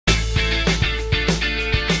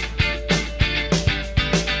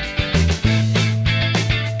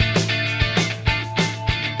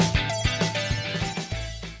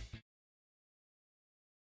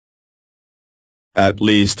At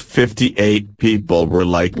least 58 people were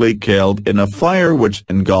likely killed in a fire which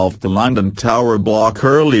engulfed the London Tower block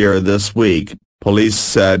earlier this week, police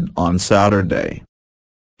said on Saturday.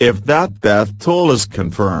 If that death toll is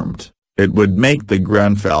confirmed, it would make the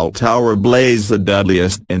Grenfell Tower blaze the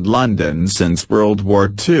deadliest in London since World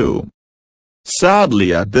War II.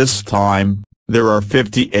 Sadly, at this time, there are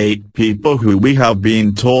 58 people who we have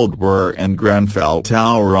been told were in Grenfell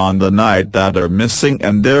Tower on the night that are missing,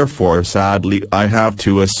 and therefore sadly I have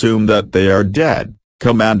to assume that they are dead,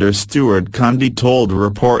 Commander Stuart Cundy told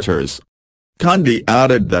reporters. Cundy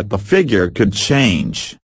added that the figure could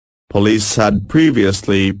change. Police had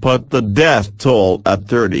previously put the death toll at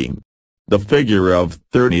 30. The figure of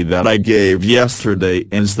 30 that I gave yesterday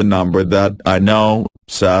is the number that I know,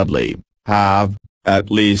 sadly, have, at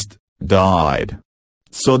least, died.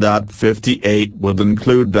 So that 58 would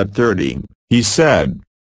include that 30, he said.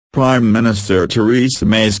 Prime Minister Theresa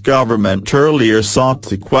May's government earlier sought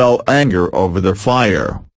to quell anger over the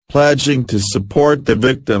fire, pledging to support the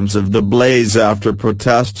victims of the blaze after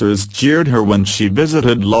protesters jeered her when she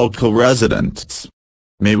visited local residents.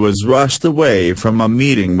 May was rushed away from a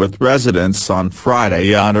meeting with residents on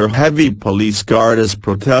Friday under heavy police guard as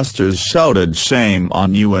protesters shouted "Shame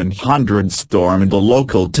on you" and hundreds stormed the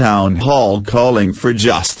local town hall calling for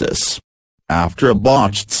justice. After a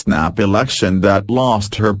botched snap election that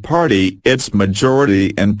lost her party its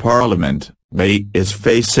majority in Parliament, May is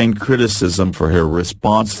facing criticism for her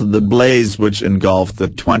response to the blaze which engulfed the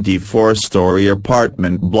 24-story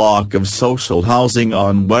apartment block of social housing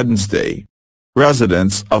on Wednesday.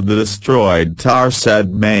 Residents of the destroyed tower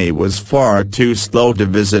said May was far too slow to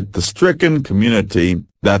visit the stricken community,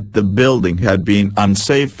 that the building had been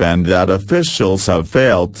unsafe and that officials have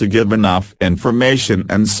failed to give enough information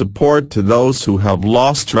and support to those who have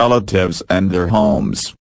lost relatives and their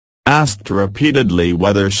homes. Asked repeatedly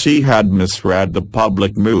whether she had misread the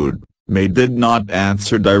public mood, May did not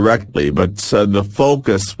answer directly but said the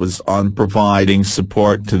focus was on providing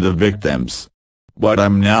support to the victims. What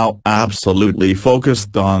I'm now absolutely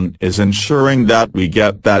focused on is ensuring that we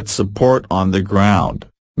get that support on the ground,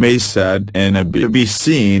 May said in a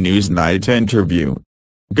BBC Newsnight interview.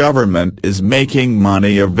 Government is making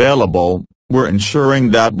money available, we're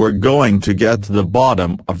ensuring that we're going to get to the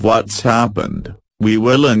bottom of what's happened, we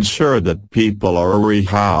will ensure that people are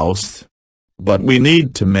rehoused. But we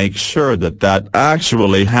need to make sure that that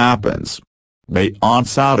actually happens. May on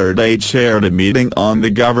Saturday chaired a meeting on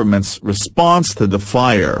the government's response to the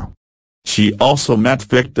fire. She also met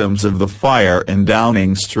victims of the fire in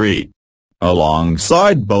Downing Street.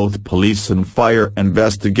 Alongside both police and fire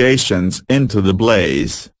investigations into the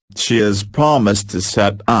blaze, she has promised to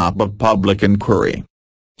set up a public inquiry.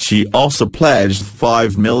 She also pledged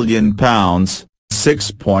 £5 million,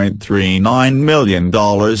 $6.39 million,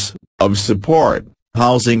 of support,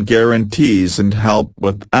 housing guarantees and help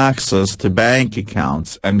with access to bank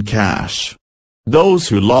accounts and cash. Those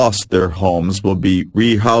who lost their homes will be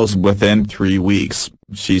rehoused within 3 weeks,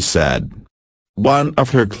 she said. One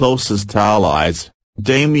of her closest allies,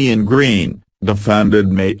 Damien Green, defended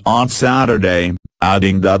May on Saturday,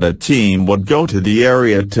 adding that a team would go to the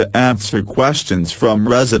area to answer questions from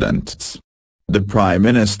residents. The Prime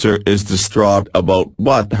Minister is distraught about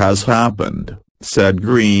what has happened, said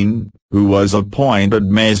Green, who was appointed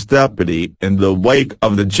May's deputy in the wake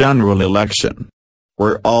of the general election.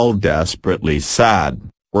 We're all desperately sad,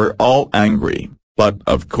 we're all angry, but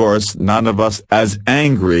of course none of us as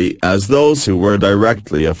angry as those who were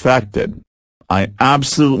directly affected. I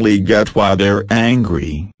absolutely get why they're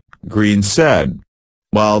angry, Green said.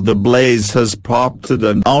 While the blaze has prompted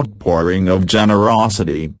an outpouring of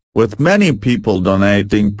generosity, with many people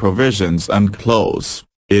donating provisions and clothes,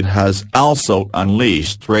 it has also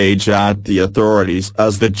unleashed rage at the authorities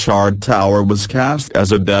as the charred tower was cast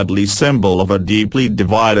as a deadly symbol of a deeply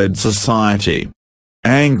divided society.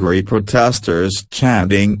 Angry protesters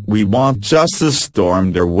chanting "We want justice"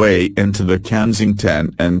 stormed their way into the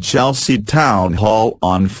Kensington and Chelsea Town Hall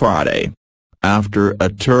on Friday. After a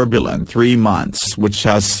turbulent 3 months which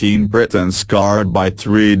has seen Britain scarred by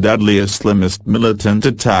 3 deadly Islamist militant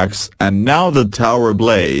attacks and now the tower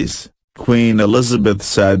blaze, Queen Elizabeth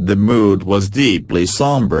said the mood was deeply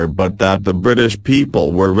somber but that the British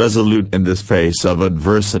people were resolute in the face of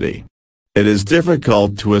adversity. It is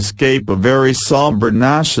difficult to escape a very somber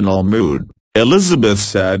national mood, Elizabeth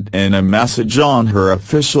said in a message on her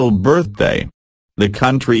official birthday. The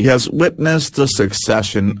country has witnessed a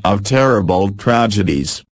succession of terrible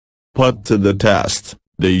tragedies. Put to the test,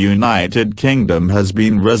 the United Kingdom has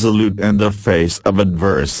been resolute in the face of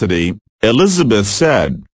adversity, Elizabeth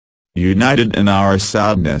said. United in our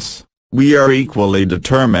sadness, we are equally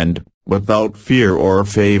determined, without fear or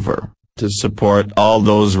favor, to support all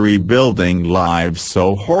those rebuilding lives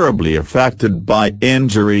so horribly affected by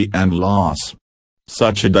injury and loss.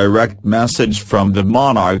 Such a direct message from the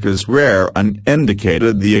monarch is rare and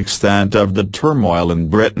indicated the extent of the turmoil in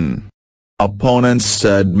Britain. Opponents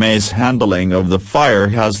said May's handling of the fire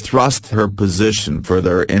has thrust her position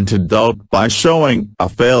further into doubt by showing a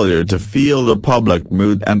failure to feel the public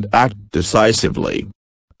mood and act decisively.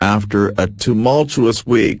 After a tumultuous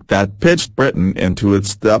week that pitched Britain into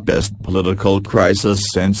its deepest political crisis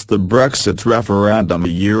since the Brexit referendum a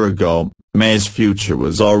year ago, May's future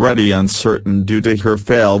was already uncertain due to her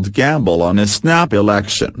failed gamble on a snap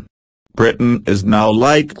election. Britain is now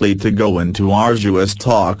likely to go into arduous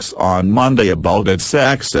talks on Monday about its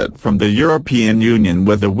exit from the European Union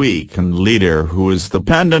with a weakened leader who is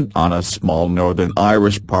dependent on a small Northern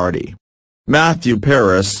Irish party. Matthew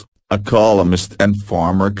Paris, a columnist and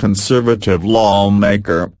former Conservative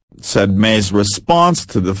lawmaker, said May's response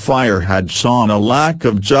to the fire had shown a lack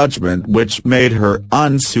of judgment which made her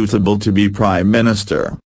unsuitable to be Prime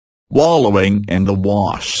Minister. Wallowing in the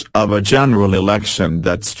wash of a general election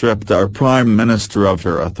that stripped our Prime Minister of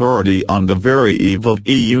her authority on the very eve of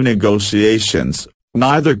EU negotiations,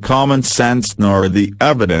 neither common sense nor the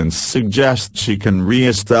evidence suggests she can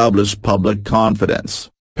re-establish public confidence,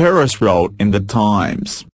 Paris wrote in The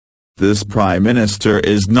Times. This Prime Minister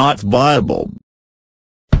is not viable,